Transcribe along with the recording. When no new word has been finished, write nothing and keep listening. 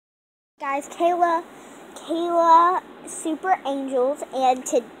Guys, Kayla Super Angels, and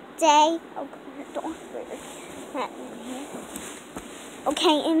today,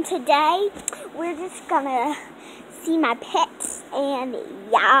 and today we're just gonna see my pets, and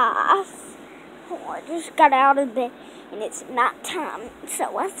yes, I just got out of bed, and it's night time,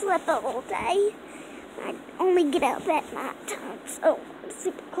 so I slept all day. I only get up at night time, so it's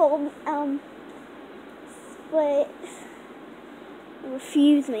super cold, but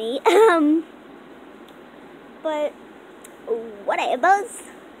refuse me, but whatever.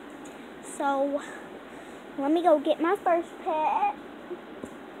 So let me go get my first pet.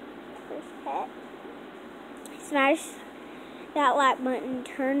 Smash that like button,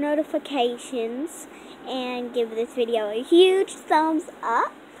 turn notifications, and give this video a huge thumbs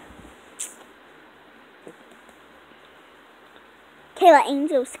up. Kayla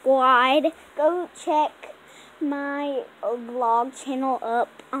Angel Squad, go check my vlog channel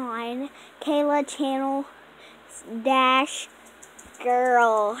up on Kayla Channel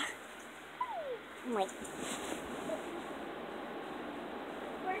 -girl. Wait.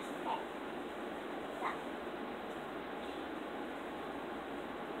 First pet.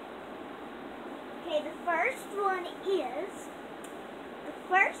 Okay, the first one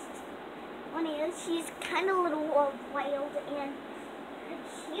is she's kind of a little wild and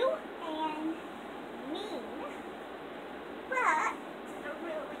cute and mean, but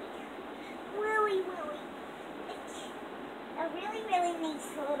really nice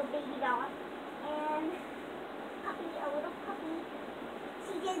little baby dog, and a little puppy.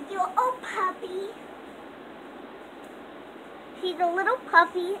 She just oh puppy. She's a little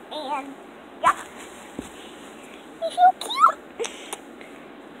puppy, and yeah, she's so cute.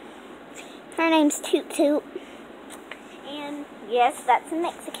 Her name's Toot Toot, and yes, that's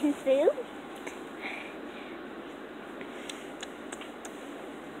Mexican food.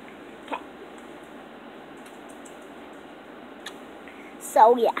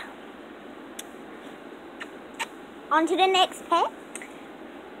 So yeah, on to the next pet.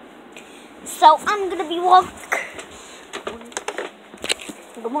 So I'm gonna be walking.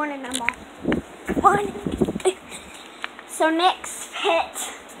 Good morning, Mama. Good morning. So next pet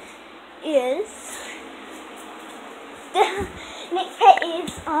is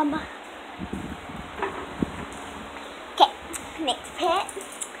next pet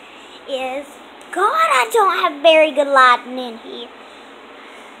is God. I don't have very good lighting in here.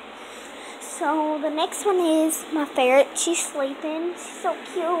 So the next one is my ferret. She's sleeping. She's so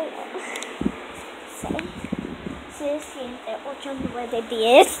cute. Which one where they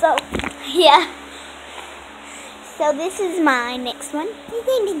did. So yeah. So this is my next one. His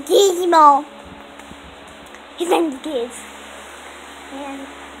name is Gizmo. His name is Giz. And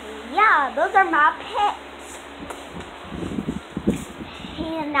yeah, those are my pets.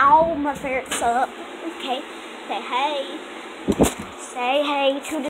 And now my ferret's up. Okay. Say hey. Say hey to the